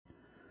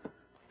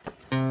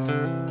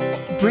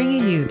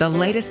bringing you the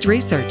latest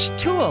research,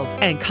 tools,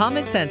 and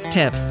common sense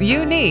tips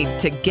you need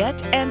to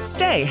get and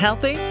stay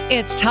healthy.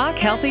 It's Talk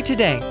Healthy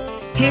Today.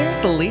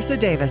 Here's Lisa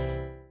Davis.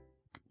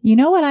 You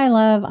know what I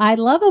love? I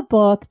love a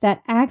book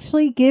that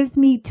actually gives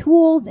me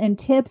tools and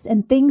tips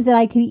and things that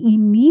I can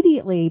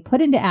immediately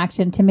put into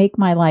action to make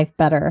my life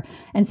better.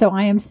 And so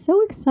I am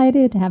so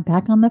excited to have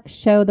back on the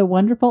show the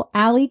wonderful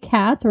Allie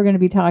Katz. We're going to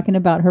be talking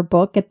about her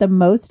book, Get the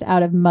Most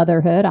Out of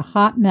Motherhood, A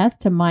Hot Mess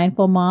to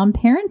Mindful Mom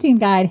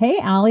Parenting Guide. Hey,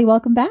 Allie,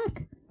 welcome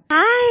back.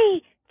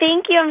 Hi.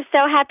 Thank you. I'm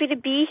so happy to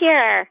be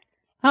here.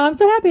 Oh, I'm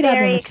so happy to have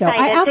you on the show. Very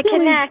excited to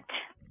connect.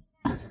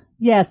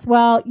 Yes.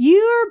 Well,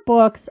 your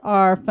books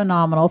are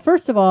phenomenal.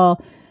 First of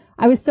all,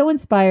 I was so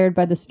inspired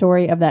by the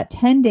story of that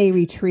 10-day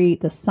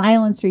retreat, the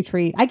silence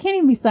retreat. I can't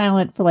even be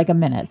silent for like a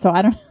minute. So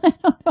I don't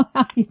know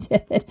how you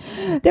did it.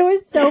 There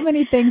was so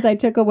many things I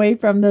took away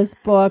from this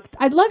book.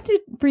 I'd love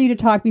for you to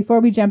talk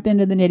before we jump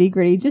into the nitty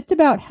gritty, just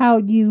about how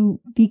you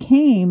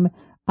became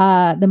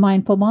the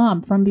mindful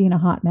mom from being a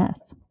hot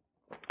mess.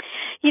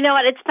 You know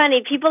what? It's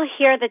funny. People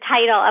hear the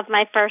title of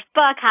my first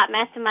book, Hot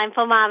Mess and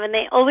Mindful Mom, and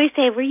they always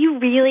say, were you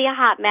really a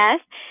hot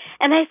mess?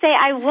 And I say,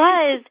 I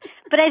was,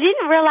 but I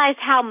didn't realize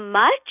how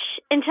much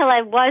until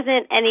I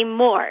wasn't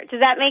anymore.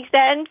 Does that make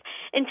sense?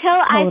 Until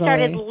Totally. I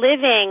started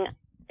living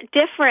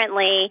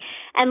differently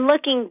and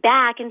looking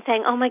back and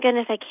saying, oh my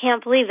goodness, I can't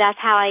believe that's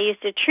how I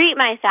used to treat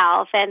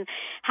myself and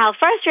how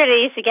frustrated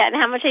I used to get and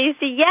how much I used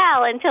to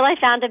yell until I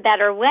found a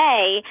better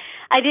way.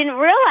 I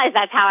didn't realize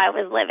that's how I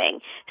was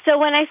living.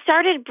 So when I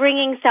started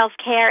bringing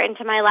self-care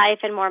into my life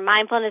and more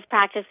mindfulness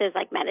practices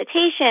like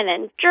meditation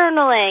and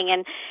journaling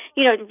and,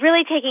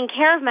 really taking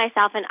care of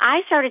myself, and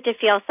I started to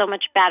feel so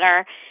much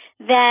better,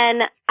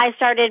 then I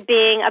started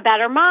being a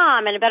better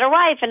mom and a better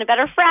wife and a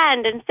better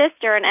friend and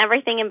sister and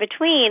everything in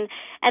between.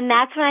 And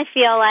that's when I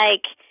feel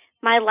like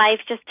my life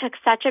just took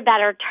such a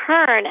better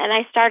turn, and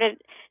I started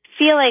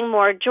feeling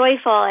more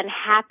joyful and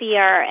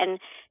happier and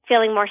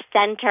feeling more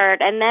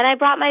centered. And then I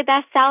brought my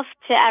best self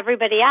to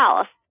everybody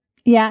else.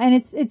 Yeah, and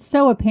it's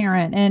so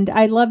apparent. And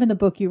I love in the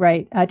book you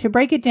write, to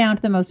break it down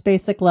to the most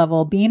basic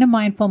level, being a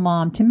mindful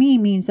mom to me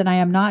means that I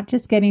am not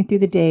just getting through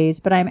the days,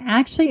 but I'm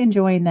actually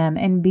enjoying them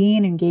and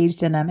being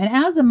engaged in them. And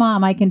as a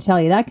mom, I can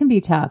tell you that can be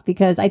tough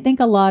because I think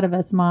a lot of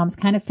us moms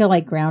kind of feel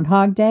like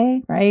Groundhog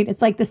Day, right?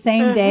 It's like the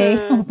same day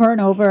over and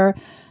over,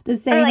 the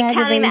same or like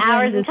counting the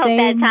hours until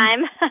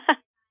bedtime.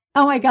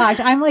 Oh my gosh.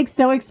 I'm like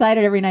so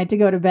excited every night to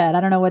go to bed. I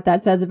don't know what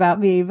that says about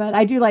me, but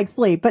I do like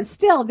sleep. But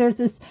still, there's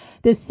this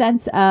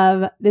sense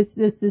of this,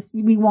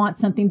 we want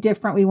something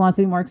different. We want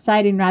something more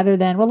exciting rather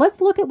than, well,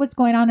 let's look at what's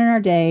going on in our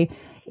day.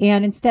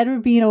 And instead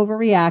of being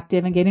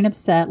overreactive and getting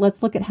upset,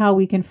 let's look at how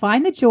we can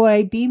find the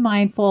joy, be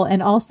mindful,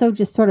 and also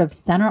just sort of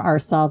center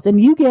ourselves. And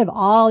you give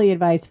all the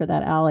advice for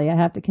that, Allie. I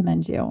have to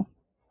commend you.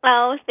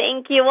 Oh,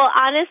 thank you. Well,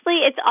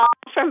 honestly, it's all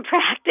from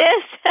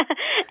practice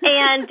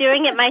and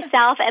doing it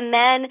myself. And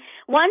then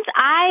once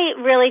I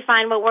really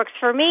find what works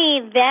for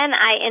me, then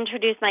I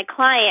introduce my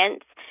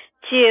clients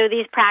to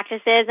these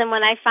practices. And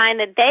when I find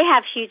that they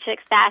have huge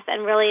success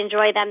and really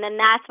enjoy them, then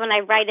that's when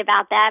I write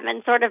about them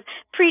and sort of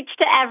preach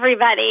to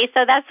everybody. So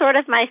that's sort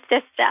of my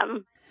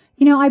system.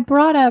 I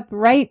brought up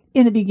right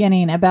in the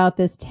beginning about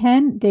this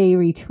 10-day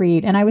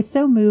retreat, and I was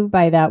so moved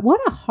by that. What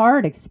a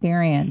hard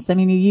experience. I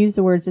mean, you use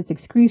the words, it's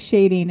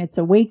excruciating, it's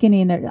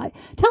awakening.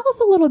 Tell us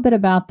a little bit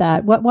about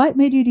that. What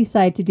made you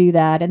decide to do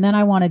that? And then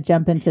I want to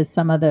jump into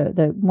some of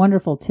the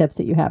wonderful tips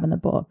that you have in the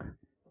book.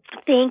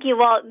 Thank you.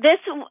 Well,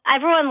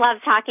 everyone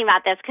loves talking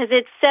about this because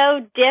it's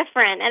so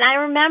different. And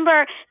I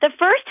remember the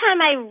first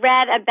time I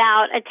read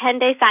about a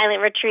 10-day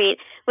silent retreat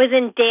was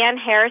in Dan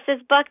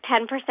Harris's book,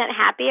 10%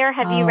 Happier.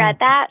 Have you read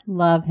that?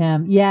 Love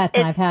him. Yes,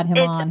 and I've had him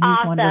on. He's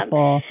awesome.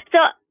 Wonderful. So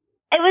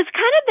it was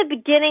kind of the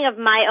beginning of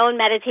my own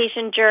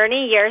meditation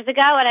journey years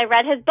ago, and I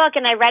read his book,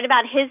 and I read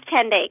about his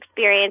 10-day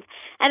experience.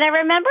 And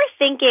I remember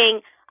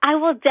thinking, I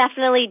will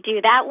definitely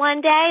do that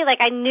one day. Like,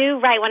 I knew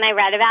right when I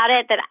read about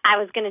it that I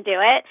was going to do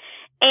it.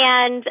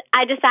 And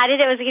I decided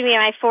it was going to be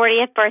my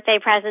 40th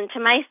birthday present to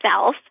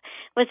myself,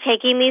 was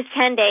taking these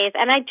 10 days.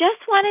 And I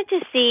just wanted to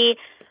see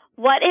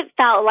what it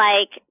felt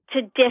like to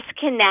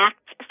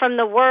disconnect from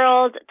the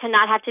world, to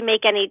not have to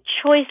make any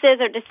choices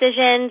or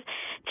decisions,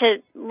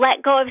 to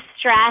let go of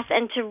stress,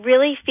 and to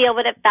really feel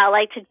what it felt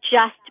like to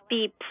just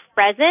be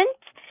present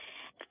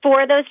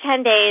for those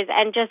 10 days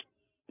and just,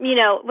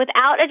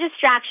 without a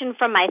distraction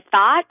from my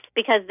thoughts,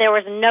 because there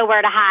was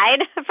nowhere to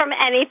hide from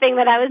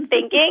anything that I was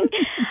thinking.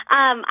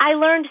 I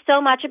learned so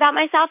much about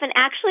myself and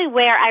actually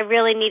where I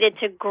really needed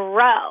to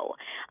grow,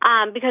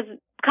 because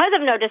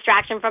of no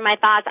distraction from my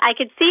thoughts, I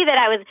could see that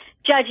I was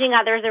judging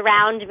others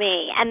around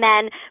me and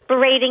then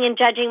berating and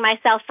judging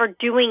myself for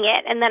doing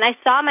it. And then I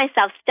saw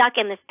myself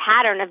stuck in this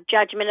pattern of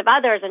judgment of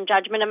others and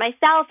judgment of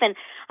myself. And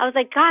I was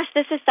like, gosh,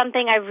 this is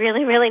something I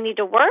really, really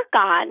need to work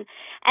on.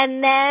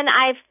 And then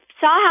I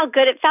saw how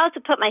good it felt to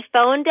put my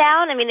phone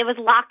down. I mean, it was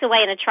locked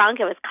away in a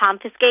trunk. It was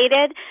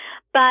confiscated.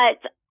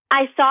 But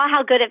I saw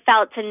how good it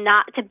felt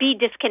to be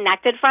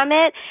disconnected from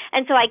it.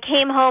 And so I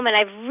came home and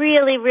I've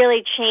really,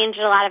 really changed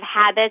a lot of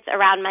habits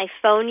around my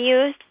phone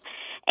use.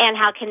 and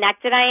how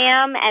connected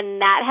I am,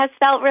 and that has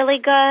felt really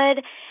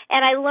good.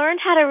 And I learned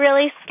how to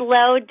really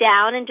slow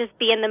down and just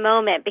be in the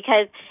moment,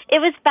 because it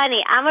was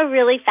funny. I'm a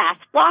really fast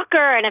walker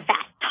and a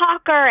fast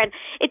talker, and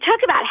it took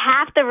about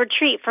half the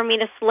retreat for me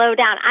to slow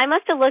down. I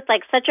must have looked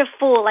like such a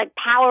fool, like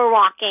power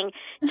walking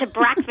to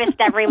breakfast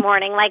every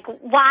morning, like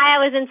why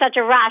I was in such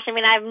a rush. I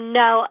mean, I have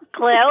no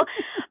clue.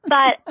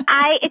 But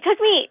it took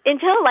me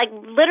until like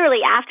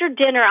literally after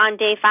dinner on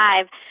day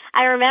 5,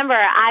 I remember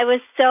I was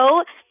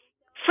so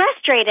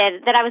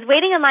frustrated that I was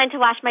waiting in line to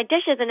wash my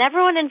dishes, and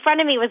everyone in front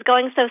of me was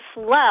going so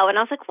slow. And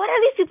I was like, what are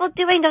these people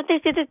doing? Don't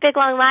they see this big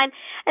long line?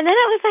 And then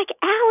I was like,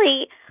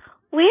 Allie,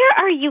 where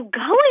are you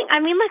going?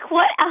 I mean, like,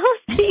 what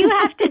else do you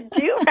have to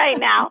do right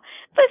now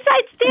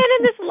besides stand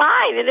in this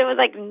line? And it was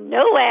like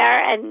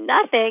nowhere and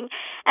nothing.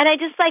 And I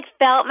just like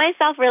felt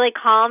myself really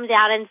calm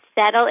down and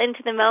settle into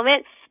the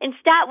moment and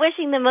stop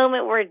wishing the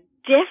moment were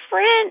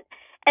different.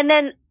 And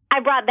then I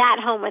brought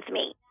that home with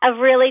me, of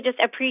really just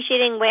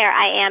appreciating where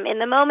I am in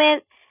the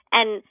moment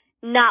and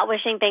not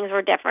wishing things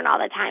were different all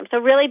the time. So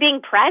really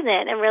being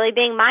present and really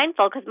being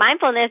mindful, because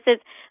mindfulness is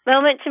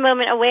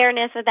moment-to-moment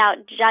awareness without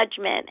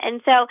judgment.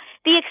 And so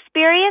the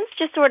experience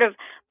just sort of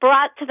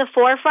brought to the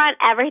forefront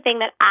everything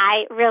that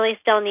I really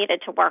still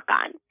needed to work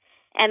on.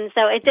 And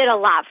so it did a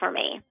lot for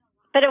me.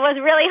 But it was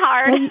really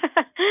hard.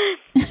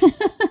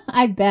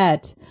 I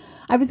bet.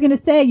 I was going to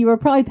say, you were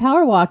probably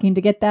power walking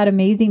to get that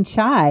amazing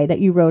chai that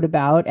you wrote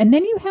about. And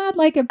then you had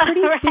like a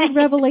pretty big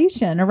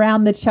revelation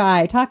around the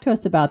chai. Talk to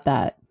us about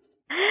that.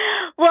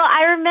 Well,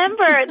 I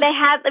remember it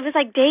was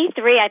like day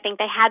 3, I think,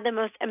 they had the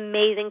most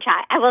amazing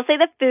chai. I will say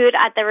the food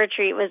at the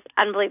retreat was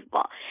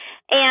unbelievable.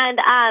 And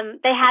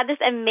they had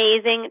this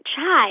amazing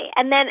chai.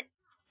 And then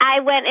I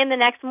went in the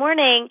next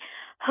morning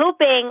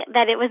hoping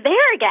that it was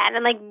there again,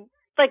 and like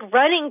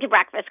running to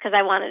breakfast because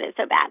I wanted it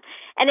so bad.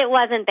 And it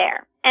wasn't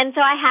there. And so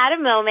I had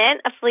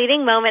a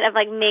fleeting moment of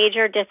like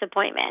major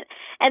disappointment.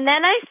 And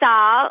then I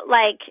saw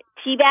like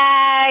tea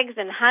bags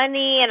and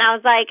honey, and I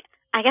was like,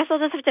 I guess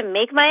I'll just have to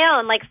make my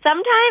own. Like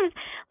sometimes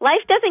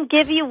life doesn't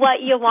give you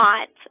what you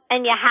want,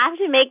 and you have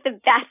to make the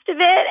best of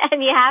it,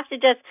 and you have to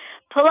just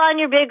pull on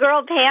your big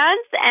girl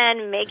pants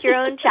and make your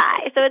own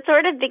chai. So it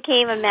sort of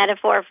became a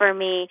metaphor for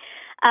me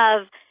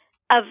of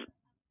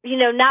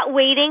not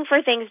waiting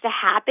for things to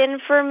happen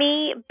for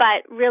me,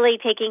 but really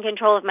taking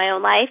control of my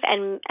own life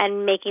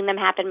and making them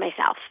happen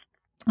myself.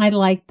 I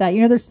like that.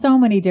 There's so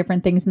many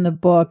different things in the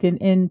book.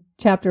 In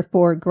chapter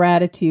 4,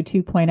 Gratitude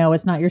 2.0,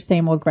 it's not your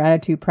same old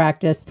gratitude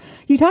practice.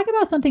 You talk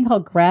about something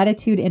called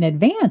gratitude in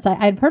advance.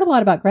 I've heard a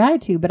lot about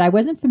gratitude, but I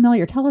wasn't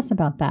familiar. Tell us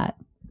about that.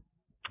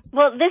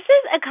 Well, this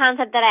is a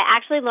concept that I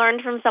actually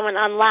learned from someone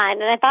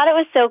online, and I thought it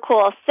was so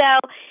cool.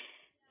 So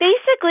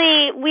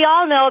basically, we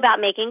all know about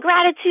making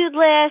gratitude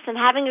lists and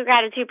having a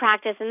gratitude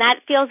practice, and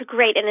that feels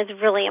great and is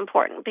really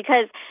important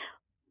because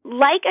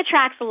like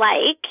attracts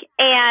like,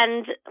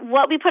 and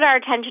what we put our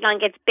attention on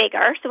gets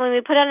bigger. So when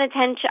we put our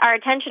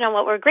attention on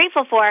what we're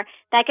grateful for,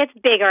 that gets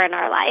bigger in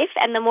our life,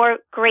 and the more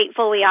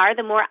grateful we are,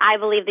 the more I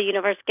believe the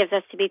universe gives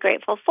us to be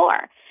grateful for.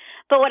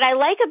 But what I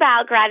like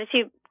about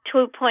Gratitude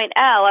 2.0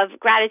 of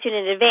Gratitude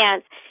in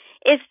Advance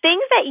is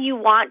things that you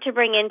want to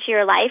bring into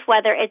your life,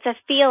 whether it's a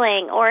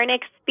feeling or an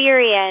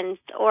experience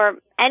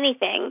or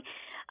anything,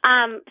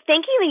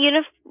 thanking the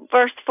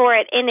universe for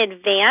it in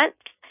advance,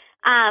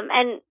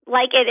 and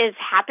like it is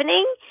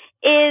happening,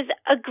 is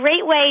a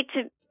great way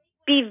to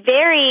be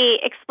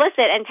very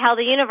explicit and tell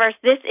the universe,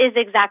 this is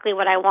exactly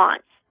what I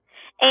want.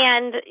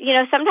 And,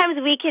 sometimes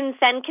we can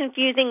send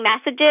confusing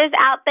messages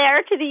out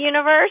there to the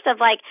universe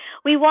of like,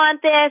 we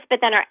want this,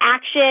 but then our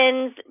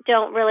actions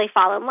don't really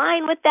fall in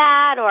line with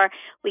that, or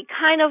we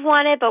kind of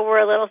want it, but we're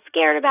a little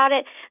scared about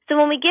it. So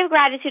when we give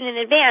gratitude in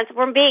advance,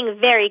 we're being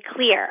very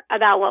clear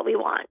about what we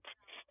want.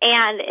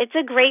 And it's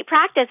a great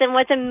practice. And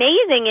what's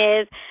amazing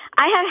is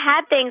I have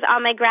had things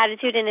on my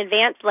gratitude in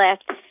advance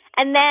list,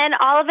 and then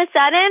all of a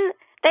sudden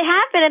they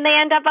happen and they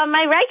end up on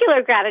my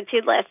regular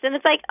gratitude list. And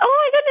it's like, oh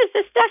my goodness,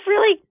 this stuff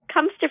really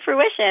comes to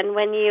fruition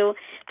when you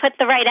put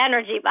the right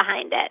energy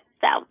behind it.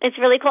 So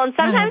it's really cool. And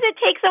sometimes it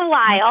takes a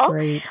while.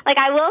 Like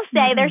I will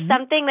say there's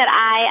something that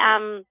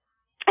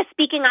a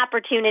speaking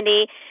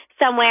opportunity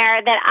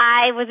somewhere that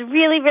I was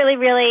really, really,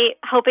 really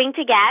hoping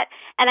to get.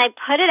 And I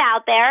put it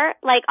out there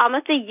like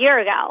almost a year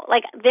ago.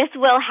 Like, this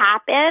will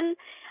happen.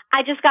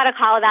 I just got a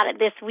call about it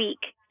this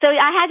week. So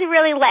I had to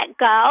really let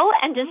go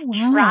and just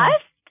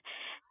trust.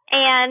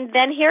 And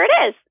then here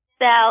it is.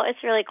 So it's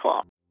really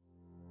cool.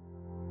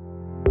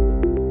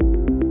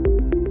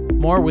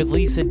 More with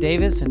Lisa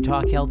Davis and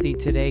Talk Healthy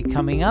Today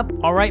coming up.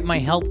 All right, my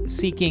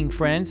health-seeking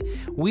friends,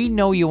 we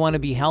know you want to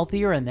be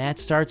healthier, and that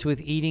starts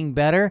with eating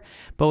better.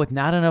 But with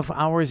not enough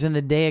hours in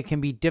the day, it can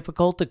be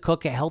difficult to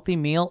cook a healthy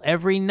meal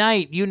every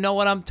night. You know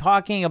what I'm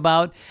talking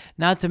about.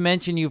 Not to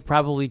mention you've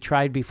probably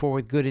tried before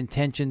with good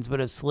intentions, but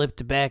have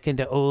slipped back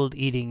into old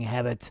eating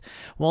habits.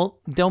 Well,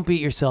 don't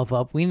beat yourself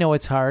up. We know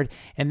it's hard,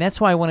 and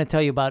that's why I want to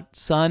tell you about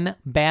Sun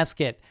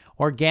Basket.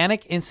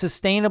 Organic and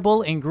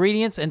sustainable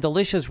ingredients and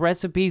delicious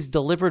recipes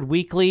delivered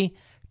weekly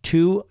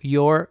to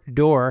your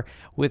door.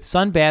 With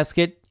Sun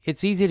Basket,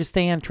 it's easy to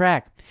stay on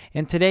track.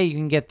 And today you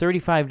can get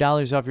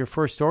 $35 off your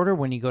first order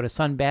when you go to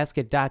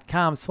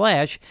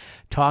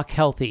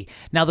sunbasket.com/talkhealthy.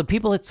 Now, the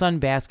people at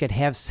Sunbasket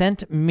have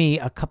sent me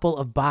a couple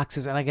of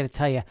boxes, and I got to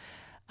tell you,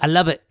 I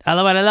love it. I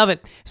love it. I love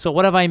it. So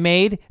what have I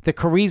made? The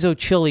chorizo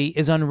chili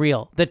is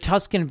unreal. The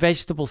Tuscan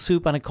vegetable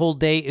soup on a cold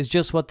day is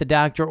just what the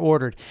doctor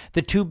ordered.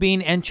 The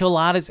 2-bean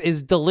enchiladas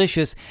is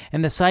delicious.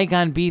 And the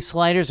Saigon beef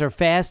sliders are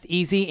fast,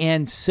 easy,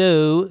 and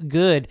so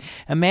good.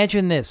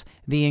 Imagine this.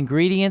 The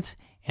ingredients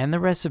and the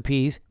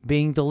recipes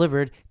being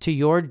delivered to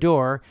your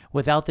door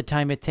without the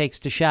time it takes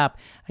to shop.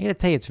 I got to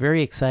tell you, it's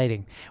very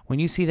exciting. When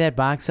you see that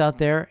box out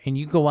there and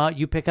you go out,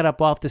 you pick it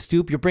up off the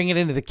stoop, you bring it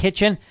into the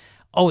kitchen.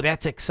 Oh,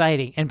 that's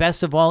exciting. And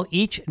best of all,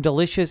 each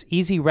delicious,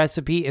 easy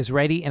recipe is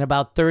ready in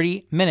about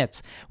 30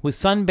 minutes. With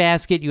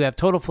Sunbasket, you have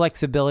total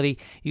flexibility.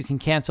 You can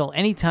cancel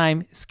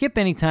anytime, skip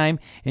anytime,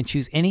 and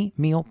choose any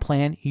meal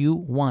plan you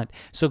want.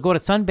 So go to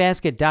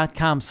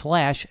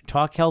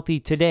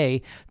sunbasket.com/talkhealthy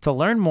today to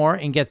learn more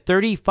and get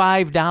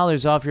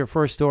 $35 off your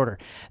first order.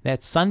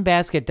 That's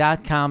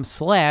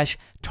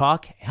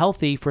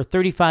sunbasket.com/talkhealthy for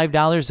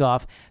 $35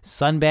 off.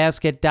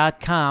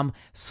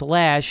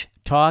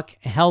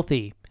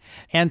 sunbasket.com/talkhealthy.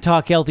 And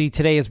Talk Healthy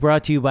Today is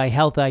brought to you by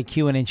Health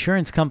IQ, an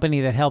insurance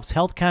company that helps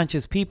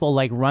health-conscious people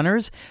like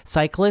runners,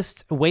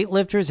 cyclists,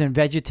 weightlifters, and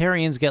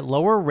vegetarians get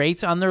lower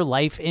rates on their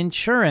life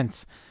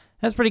insurance.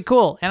 That's pretty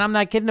cool, and I'm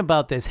not kidding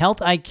about this. Health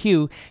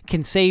IQ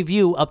can save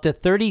you up to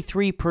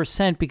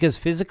 33% because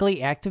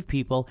physically active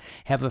people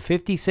have a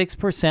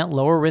 56%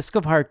 lower risk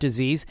of heart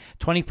disease,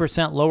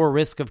 20% lower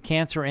risk of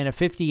cancer, and a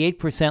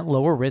 58%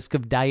 lower risk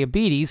of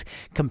diabetes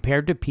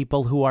compared to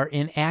people who are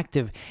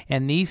inactive.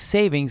 And these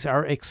savings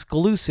are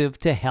exclusive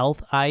to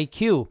Health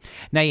IQ.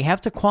 Now, you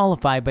have to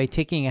qualify by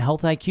taking a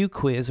Health IQ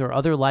quiz or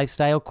other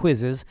lifestyle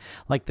quizzes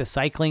like the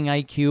Cycling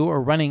IQ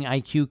or Running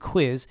IQ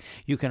quiz.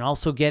 You can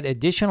also get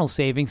additional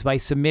savings by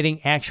submitting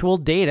actual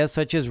data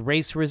such as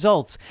race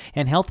results.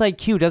 And Health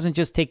IQ doesn't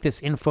just take this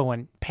info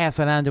and pass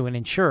it on to an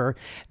insurer.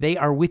 They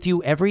are with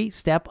you every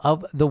step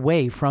of the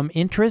way, from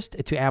interest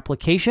to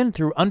application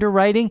through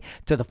underwriting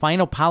to the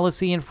final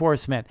policy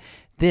enforcement.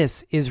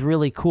 This is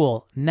really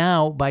cool.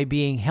 Now, by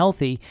being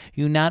healthy,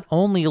 you not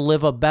only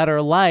live a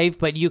better life,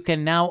 but you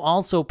can now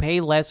also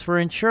pay less for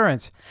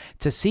insurance.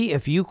 To see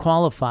if you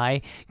qualify,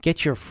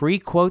 get your free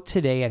quote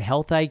today at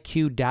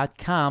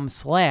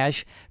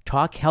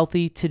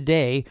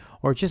healthiq.com/talkhealthytoday,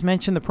 or just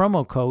mention the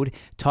promo code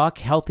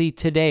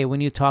TalkHealthyToday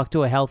when you talk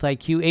to a Health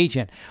IQ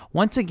agent.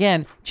 Once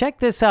again, check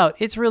this out.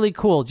 It's really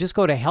cool. Just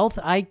go to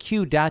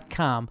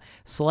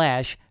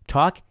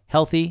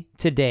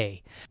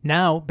healthiq.com/talkhealthytoday.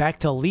 Now, back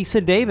to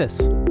Lisa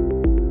Davis.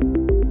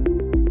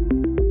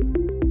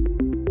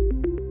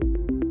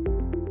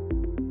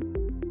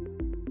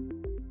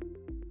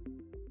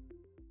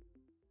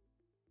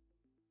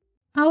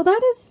 Oh,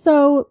 that is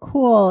so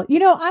cool. You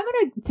know, I'm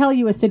going to tell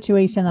you a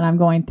situation that I'm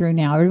going through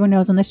now. Everyone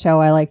knows on the show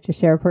I like to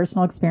share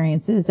personal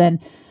experiences, and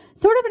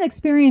sort of an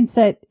experience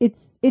that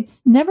it's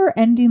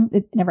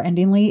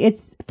never-endingly,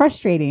 it's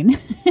frustrating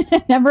in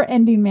a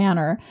never-ending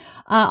manner.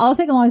 I'll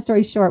take a long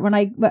story short. When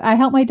I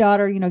help my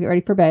daughter, get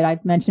ready for bed,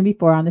 I've mentioned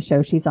before on the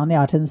show, she's on the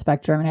autism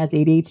spectrum and has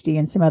ADHD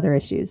and some other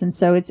issues. And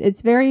so it's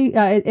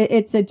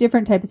a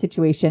different type of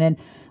situation. And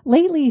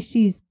lately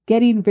she's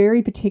getting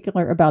very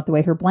particular about the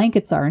way her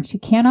blankets are, and she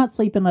cannot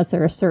sleep unless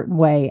they're a certain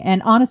way.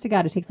 And honest to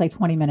God, it takes like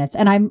 20 minutes.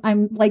 And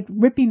I'm like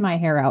ripping my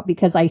hair out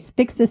because I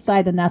fix this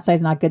side, then that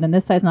side's not good, then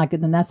this side's not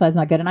good, then that side's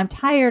not good. And I'm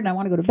tired and I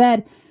want to go to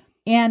bed.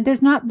 And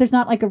there's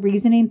not like a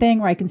reasoning thing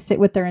where I can sit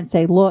with her and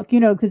say, look,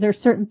 because there's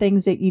certain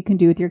things that you can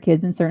do with your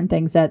kids and certain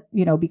things that,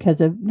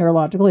 because of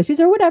neurological issues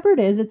or whatever it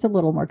is, it's a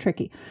little more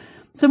tricky.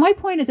 So my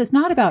point is, it's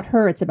not about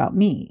her, it's about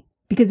me.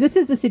 Because this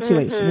is the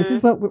situation. Mm-hmm. This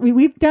is what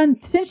we've done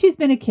since she's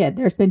been a kid.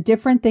 There's been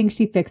different things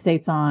she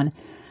fixates on.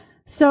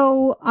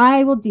 So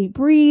I will deep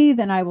breathe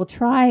and I will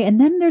try. And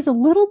then there's the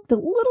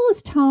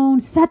littlest tone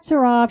sets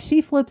her off.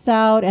 She flips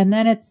out, and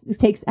then it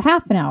takes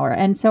half an hour.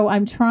 And so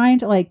I'm trying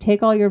to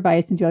take all your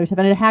advice and do all your stuff.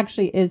 And it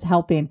actually is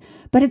helping.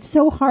 But it's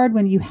so hard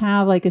when you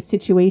have a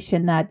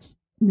situation that's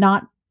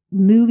not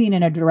moving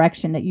in a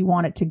direction that you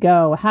want it to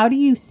go. How do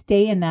you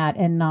stay in that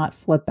and not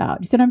flip out?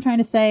 You see what I'm trying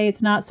to say?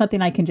 It's not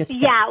something I can just fix.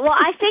 Yeah, well,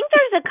 I think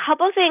there's a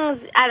couple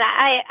things, and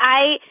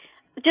I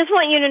just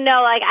want you to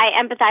know, I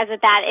empathize with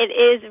that. It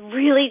is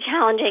really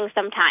challenging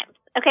sometimes.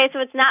 Okay,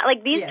 so it's not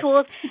like these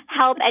tools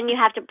help and you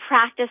have to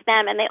practice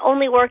them, and they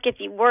only work if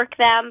you work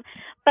them.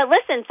 But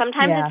listen,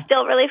 sometimes it's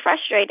still really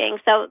frustrating,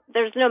 so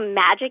there's no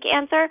magic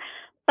answer.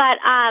 But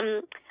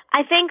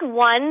I think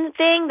one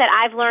thing that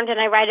I've learned and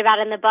I write about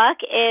in the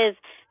book is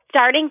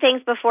starting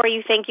things before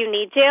you think you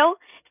need to.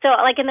 So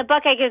in the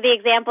book, I give the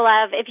example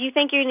of if you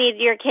think you need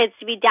your kids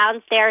to be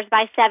downstairs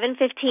by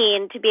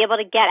 7:15 to be able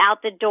to get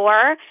out the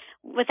door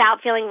without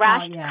feeling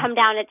rushed, come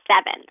down at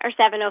 7 or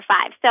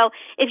 7:05. So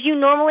if you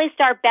normally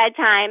start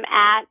bedtime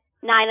at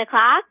 9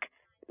 o'clock,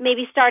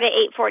 maybe start at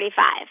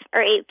 8:45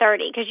 or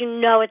 8:30 because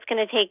it's going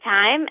to take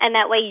time, and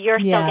that way you're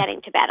still getting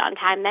to bed on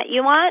time that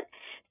you want.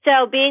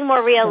 So being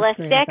more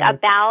realistic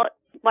about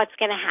what's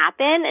going to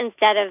happen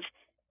instead of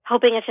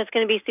hoping it's just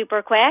going to be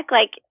super quick.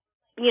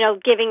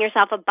 giving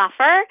yourself a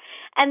buffer.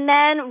 And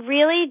then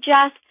really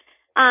just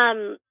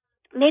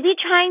maybe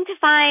trying to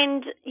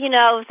find,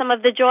 some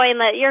of the joy in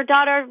that your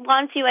daughter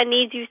wants you and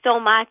needs you so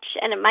much,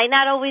 and it might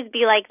not always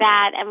be like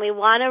that. And we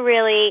want to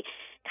really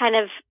kind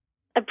of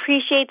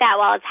appreciate that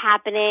while it's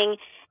happening,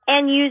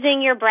 and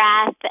using your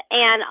breath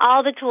and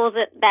all the tools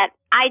that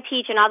I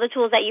teach and all the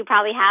tools that you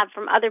probably have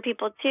from other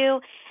people too,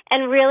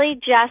 and really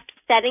just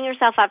setting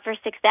yourself up for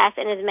success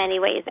in as many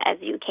ways as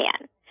you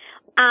can.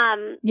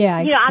 I'm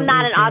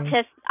not an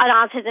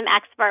autism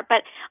expert,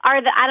 but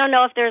I don't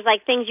know if there's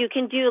like things you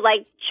can do,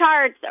 like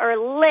charts or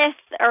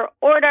lists or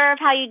order of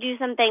how you do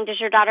something. Does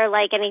your daughter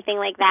like anything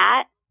like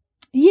that?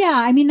 Yeah,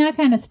 I mean, that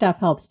kind of stuff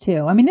helps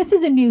too. I mean, this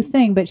is a new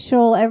thing, but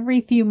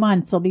every few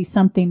months there'll be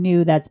something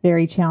new that's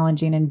very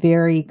challenging and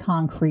very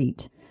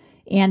concrete.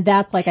 And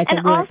that's, like I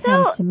said, where it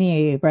comes to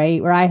me,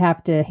 right? Where I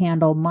have to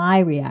handle my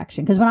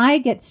reaction. Because when I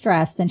get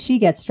stressed and she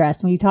gets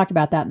stressed, and we talked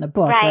about that in the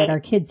book, right? Our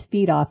kids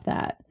feed off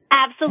that.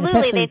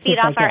 Absolutely. They feed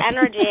off our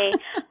energy.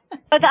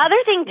 But the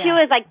other thing too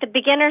is like the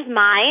beginner's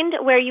mind,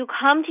 where you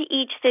come to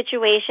each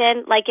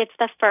situation like it's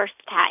the first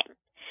time.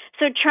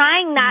 So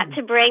trying not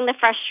to bring the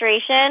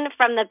frustration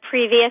from the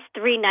previous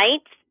 3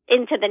 nights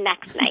into the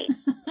next night,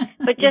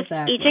 but just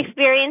each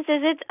experience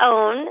is its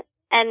own,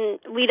 and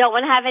we don't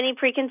want to have any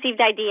preconceived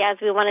ideas.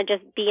 We want to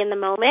just be in the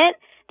moment.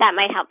 That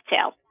might help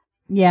too.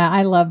 Yeah,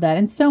 I love that.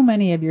 And so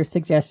many of your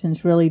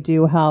suggestions really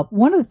do help.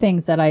 One of the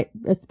things that I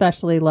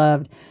especially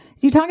loved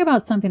is you talk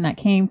about something that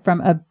came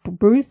from a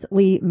Bruce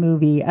Lee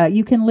movie.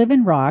 You can live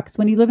in rocks.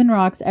 When you live in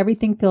rocks,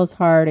 everything feels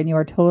hard and you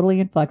are totally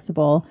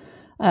inflexible.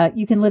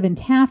 You can live in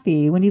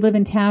taffy. When you live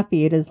in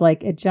taffy, it is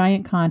like a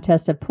giant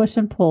contest of push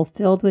and pull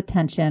filled with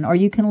tension. Or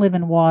you can live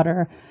in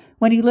water.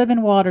 When you live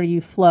in water,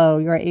 you flow.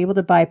 You are able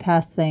to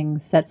bypass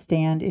things that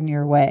stand in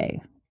your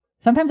way.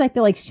 Sometimes I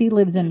feel like she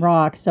lives in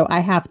rocks, so I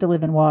have to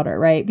live in water,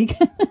 right?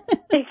 Because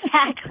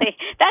Exactly.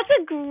 That's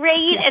a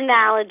great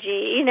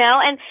analogy,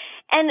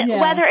 and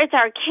whether it's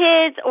our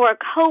kids or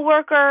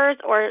coworkers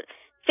or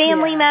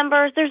family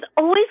members, there's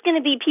always going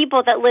to be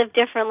people that live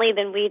differently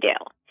than we do.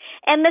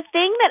 And the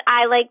thing that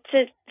I like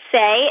to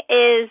say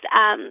is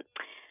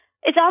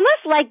it's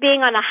almost like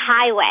being on a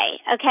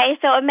highway, okay?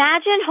 So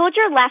hold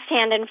your left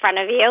hand in front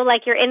of you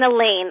like you're in a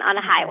lane on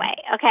a highway,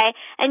 okay?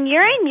 And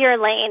you're in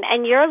your lane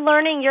and you're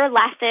learning your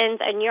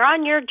lessons and you're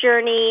on your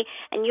journey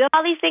and you have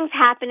all these things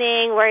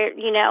happening where,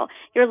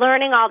 you're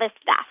learning all this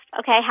stuff,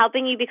 okay,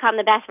 helping you become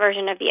the best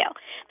version of you.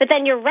 But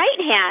then your right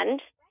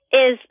hand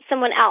is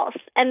someone else,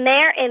 and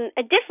they're in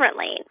a different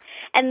lane,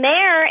 and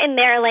they're in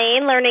their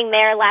lane learning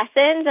their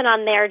lessons and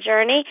on their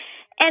journey,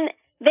 and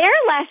their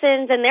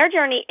lessons and their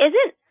journey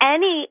isn't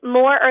any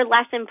more or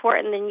less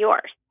important than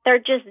yours.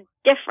 They're just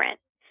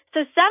different.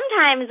 So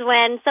sometimes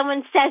when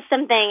someone says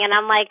something and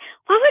I'm like,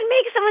 what would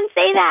make someone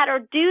say that or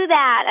do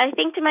that? I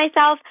think to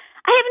myself,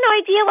 I have no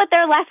idea what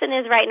their lesson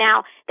is right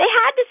now. They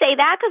had to say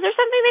that because there's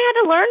something they had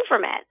to learn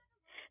from it.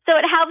 So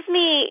it helps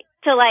me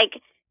to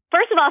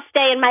first of all,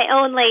 stay in my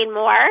own lane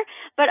more,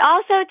 but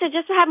also to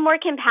just have more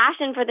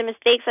compassion for the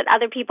mistakes that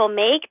other people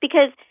make,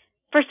 because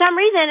for some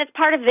reason it's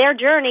part of their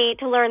journey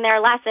to learn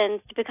their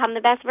lessons to become the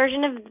best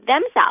version of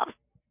themselves,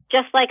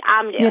 just like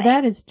I'm doing. Yeah,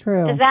 that is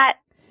true. Does that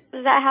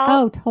help?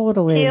 Oh,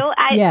 totally.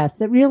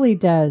 Yes, it really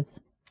does.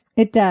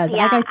 It does.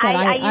 Yeah, like I said,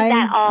 I use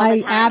that all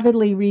the time.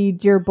 avidly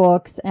read your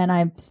books, and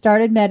I've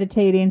started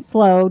meditating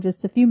slow,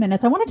 just a few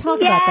minutes. I want to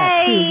talk about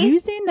that too.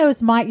 Using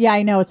those,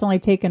 I know it's only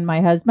taken my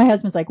husband. My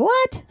husband's like,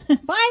 what?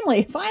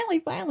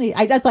 finally.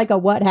 That's like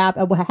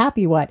a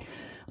happy what?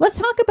 Let's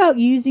talk about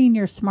using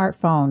your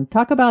smartphone.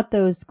 Talk about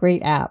those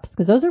great apps,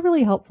 because those are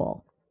really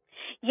helpful.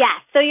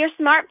 Yes. So your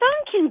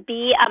smartphone can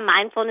be a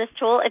mindfulness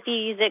tool if you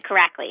use it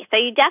correctly. So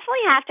you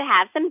definitely have to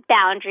have some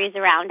boundaries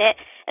around it,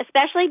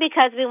 especially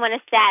because we want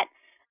to set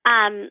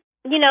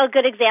a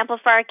good example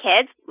for our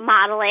kids,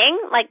 modeling,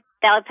 like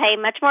they'll pay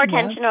much more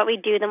attention to what we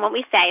do than what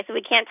we say. So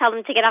we can't tell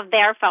them to get off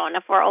their phone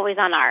if we're always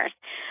on ours.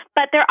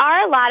 But there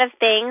are a lot of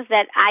things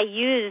that I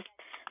use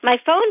my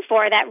phone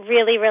for that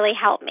really, really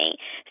help me.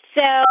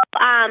 So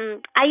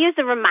I use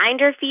the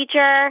reminder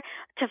feature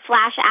to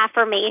flash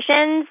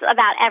affirmations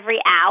about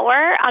every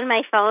hour on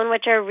my phone,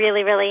 which are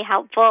really, really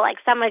helpful. Like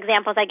some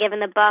examples I give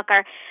in the book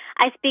are,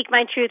 I speak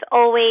my truth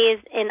always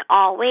in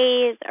all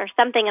ways, or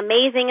something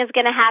amazing is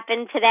going to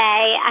happen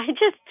today. I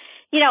just,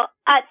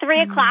 at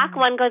 3 o'clock,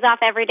 one goes off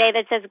every day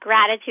that says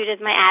gratitude is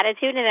my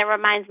attitude, and it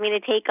reminds me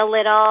to take a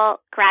little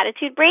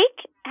gratitude break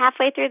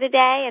halfway through the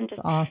day and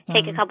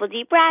take a couple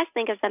deep breaths,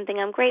 think of something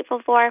I'm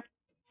grateful for.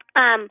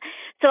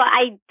 So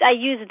I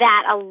use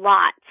that a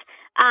lot.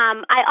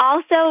 I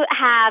also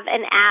have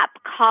an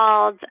app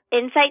called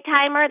Insight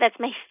Timer. That's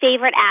my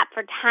favorite app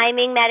for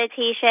timing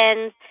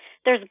meditations.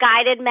 There's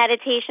guided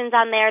meditations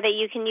on there that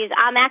you can use.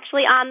 I'm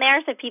actually on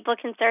there, so people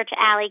can search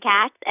Alley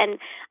Katz, and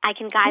I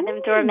can guide them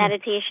through a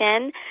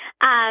meditation.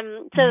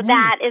 So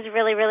that is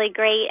really, really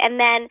great. And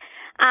then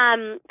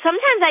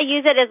sometimes I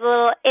use it as a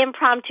little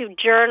impromptu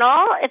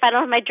journal. If I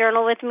don't have my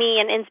journal with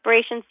me and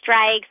inspiration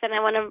strikes and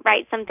I want to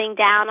write something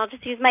down, I'll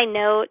just use my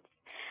notes.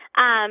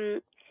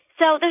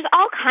 So there's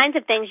all kinds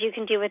of things you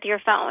can do with your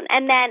phone.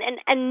 And then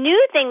a new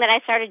thing that I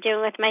started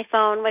doing with my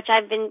phone, which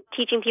I've been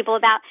teaching people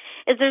about,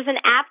 is there's an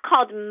app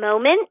called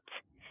Moment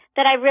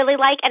that I really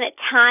like, and it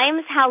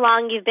times how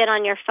long you've been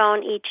on your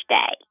phone each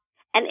day.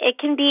 And it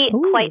can be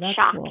quite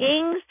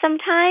shocking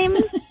sometimes.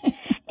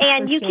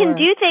 And you can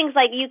do things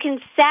like you can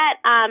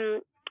set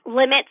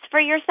limits for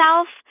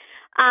yourself.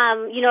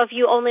 If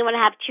you only want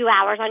to have 2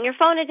 hours on your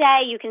phone a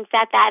day, you can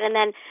set that, and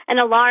then an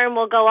alarm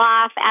will go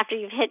off after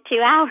you've hit 2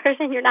 hours,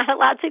 and you're not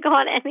allowed to go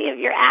on any of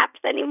your apps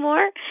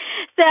anymore.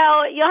 So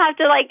you'll have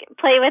to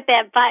play with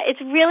it, but it's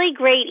really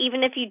great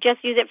even if you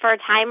just use it for a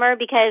timer,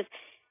 because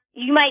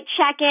you might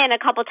check in a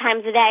couple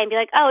times a day and be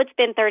like, oh, it's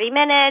been 30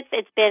 minutes,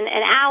 it's been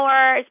an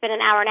hour, it's been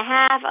an hour and a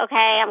half.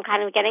 Okay, I'm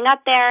kind of getting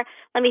up there.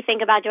 Let me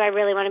think about, do I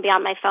really want to be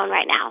on my phone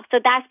right now? So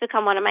that's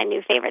become one of my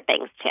new favorite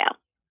things too.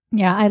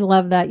 Yeah, I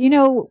love that.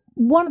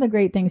 One of the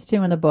great things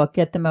too in the book,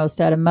 Get the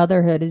Most Out of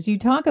Motherhood, is you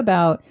talk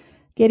about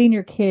getting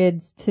your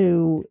kids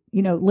to,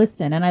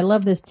 listen. And I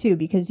love this too,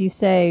 because you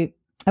say,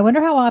 I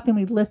wonder how often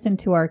we listen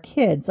to our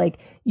kids.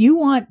 You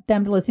want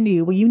them to listen to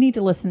you. Well, you need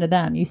to listen to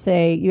them.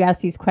 You ask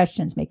these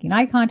questions, making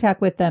eye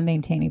contact with them,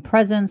 maintaining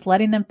presence,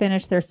 letting them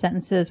finish their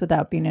sentences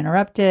without being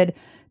interrupted,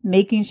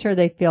 making sure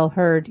they feel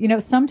heard.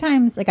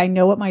 Sometimes I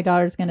know what my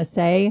daughter's going to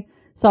say,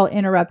 so I'll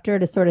interrupt her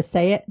to sort of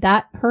say it,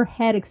 that her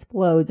head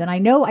explodes. And I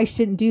know I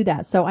shouldn't do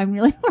that. So I'm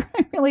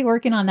really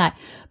working on that.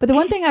 But the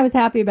one thing I was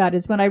happy about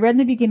is when I read in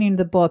the beginning of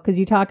the book, because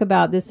you talk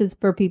about this is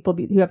for people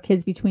who have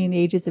kids between the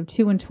ages of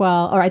 2 and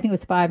 12, or I think it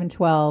was 5 and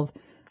 12.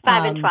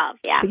 5 and 12,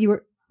 yeah. But you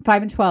were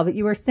 5 and 12, but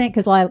you were saying,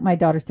 because my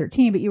daughter's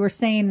 13, but you were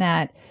saying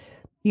that,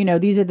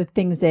 these are the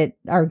things that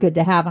are good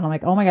to have. And I'm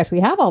like, oh my gosh, we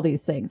have all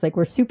these things.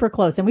 We're super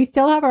close and we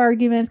still have our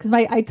arguments. Cause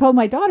I told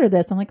my daughter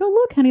this. I'm like, oh,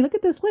 look, honey, look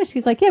at this list.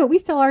 She's like, yeah, but we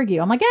still argue.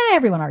 I'm like, yeah,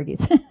 everyone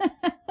argues.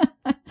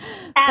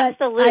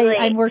 Absolutely.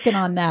 I'm working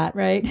on that,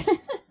 right?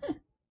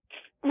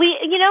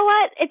 You know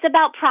what? It's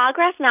about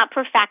progress, not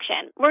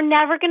perfection. We're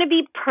never going to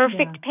be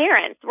perfect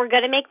parents. We're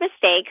going to make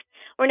mistakes.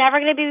 We're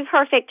never going to be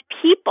perfect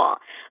people.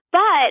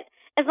 But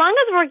as long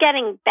as we're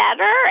getting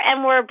better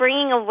and we're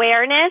bringing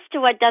awareness to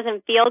what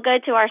doesn't feel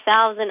good to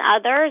ourselves and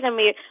others, and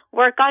we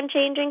work on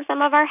changing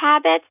some of our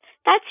habits,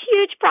 that's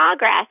huge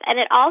progress. And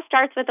it all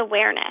starts with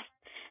awareness.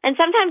 And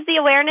sometimes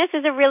the awareness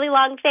is a really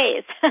long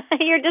phase.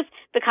 You're just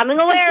becoming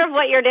aware of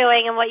what you're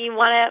doing and what you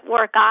want to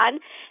work on.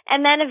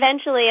 And then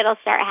eventually it'll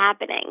start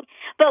happening.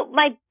 But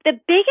the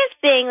biggest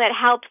thing that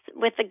helps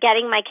with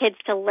getting my kids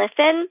to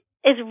listen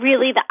is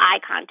really the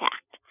eye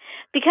contact.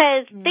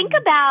 Because think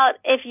about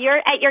if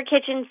you're at your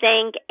kitchen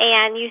sink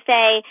and you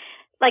say,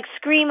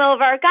 scream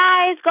over,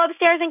 guys, go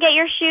upstairs and get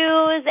your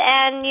shoes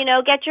and,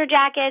 get your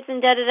jackets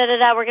and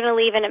da-da-da-da-da, we're going to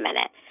leave in a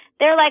minute.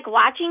 They're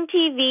watching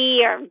TV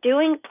or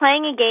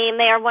playing a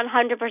game. They are 100%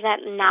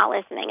 not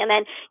listening. And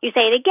then you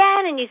say it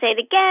again and you say it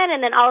again,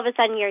 and then all of a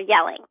sudden you're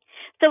yelling.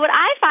 So what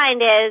I find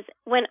is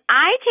when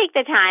I take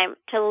the time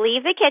to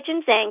leave the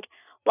kitchen sink,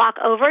 walk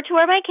over to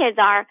where my kids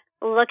are,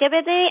 look them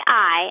in the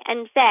eye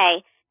and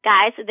say,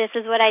 guys, this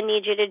is what I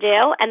need you to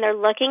do, and they're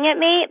looking at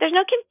me, there's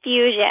no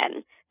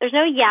confusion. There's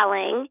no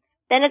yelling.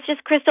 Then it's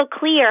just crystal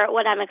clear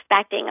what I'm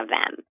expecting of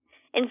them,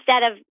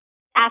 instead of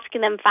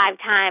asking them 5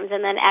 times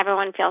and then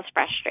everyone feels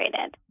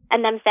frustrated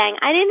and them saying,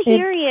 I didn't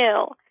hear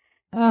you.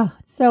 Oh,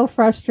 it's so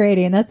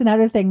frustrating. That's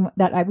another thing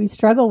that we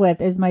struggle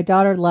with is my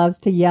daughter loves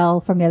to yell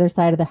from the other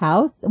side of the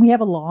house, and we have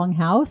a long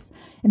house,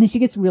 and then she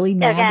gets really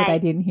mad that I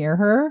didn't hear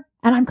her.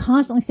 And I'm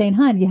constantly saying,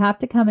 hon, you have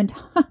to come and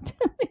talk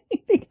to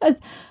me because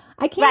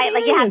I can't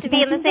hear you have to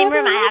be in the same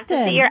room. I have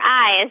to see your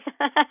eyes.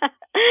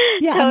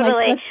 Yeah,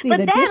 totally. Let's see. But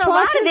then a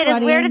lot of it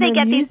is, where do they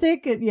get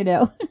music?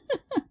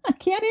 I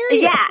can't hear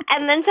you. Yeah,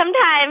 and then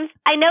sometimes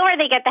I know where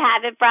they get the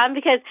habit from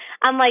because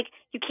I'm like,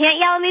 you can't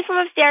yell at me from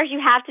upstairs. You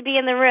have to be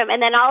in the room.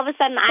 And then all of a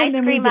sudden I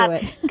scream up,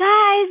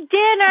 guys,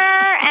 dinner.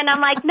 And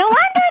I'm like, no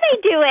wonder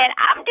they do it.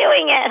 I'm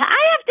doing it.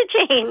 I have to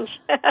change.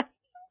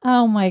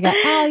 Oh my God.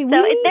 Allie, so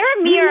they're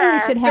a mirror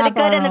for the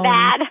good and the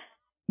bad.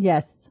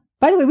 Yes.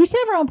 By the way, we should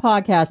have our own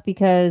podcast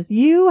because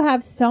you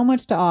have so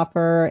much to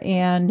offer,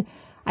 and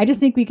I just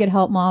think we could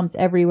help moms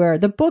everywhere.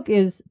 The book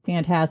is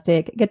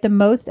fantastic. Get the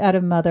most out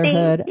of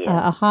motherhood,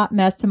 a hot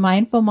mess to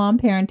mindful mom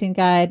parenting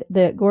guide,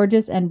 the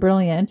gorgeous and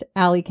brilliant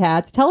Allie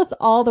Katz. Tell us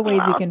all the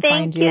ways we can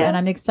find you, and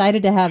I'm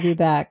excited to have you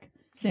back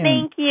soon.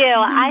 Thank you.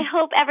 I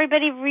hope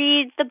everybody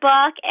reads the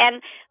book,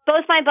 and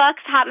both my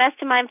books, Hot Mess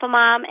to Mindful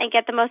Mom and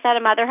Get the Most Out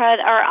of Motherhood,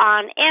 are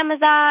on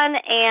Amazon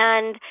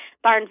and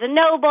Barnes &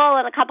 Noble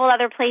and a couple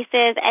other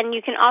places. And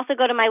you can also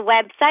go to my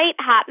website,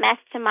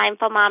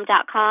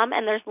 hotmesstomindfulmom.com,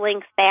 and there's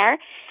links there.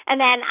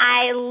 And then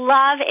I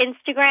love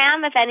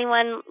Instagram. If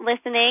anyone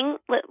listening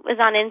is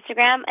on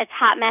Instagram, it's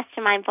Hot Mess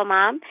to Mindful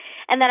Mom.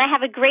 And then I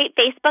have a great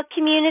Facebook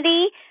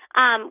community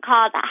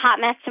called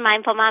Hot Mess to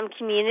Mindful Mom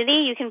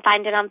Community. You can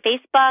find it on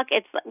Facebook.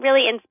 It's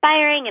really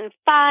inspiring and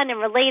fun and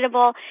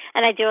relatable,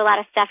 and I do a lot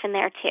of stuff in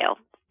there too.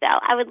 So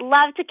I would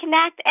love to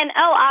connect. And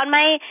on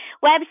my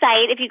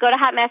website, if you go to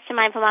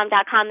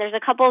hotmestomindfulmom.com, there's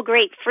a couple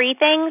great free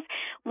things.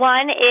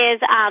 One is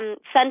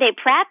Sunday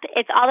prep.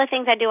 It's all the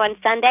things I do on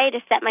Sunday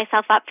to set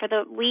myself up for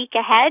the week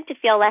ahead to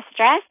feel less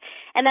stressed.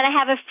 And then I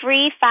have a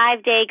free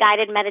 5-day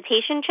guided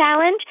meditation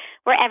challenge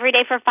where every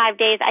day for 5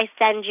 days I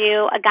send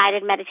you a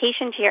guided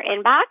meditation to your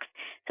inbox.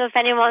 So if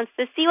anyone wants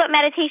to see what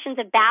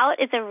meditation's about,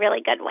 it's a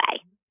really good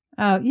way.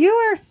 Oh, you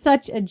are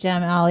such a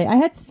gem, Allie. I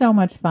had so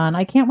much fun.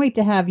 I can't wait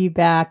to have you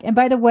back. And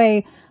by the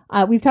way,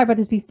 we've talked about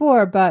this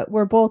before, but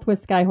we're both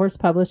with Skyhorse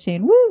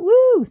Publishing. Woo,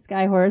 woo!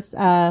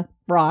 Skyhorse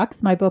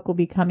rocks. My book will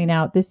be coming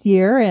out this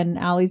year, and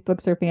Allie's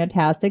books are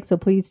fantastic. So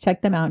please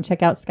check them out and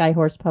check out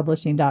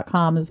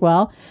skyhorsepublishing.com as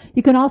well.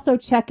 You can also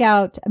check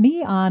out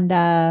me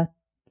on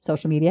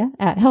social media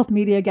at Health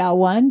Media Gal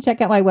 1.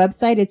 Check out my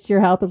website. It's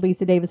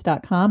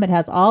yourhealth@lisadavis.com. It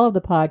has all of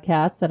the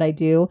podcasts that I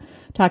do.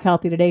 Talk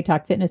Healthy Today,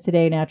 Talk Fitness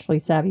Today, Naturally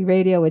Savvy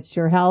Radio. It's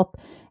Your Health.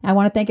 I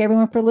want to thank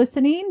everyone for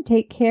listening.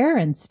 Take care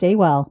and stay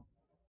well.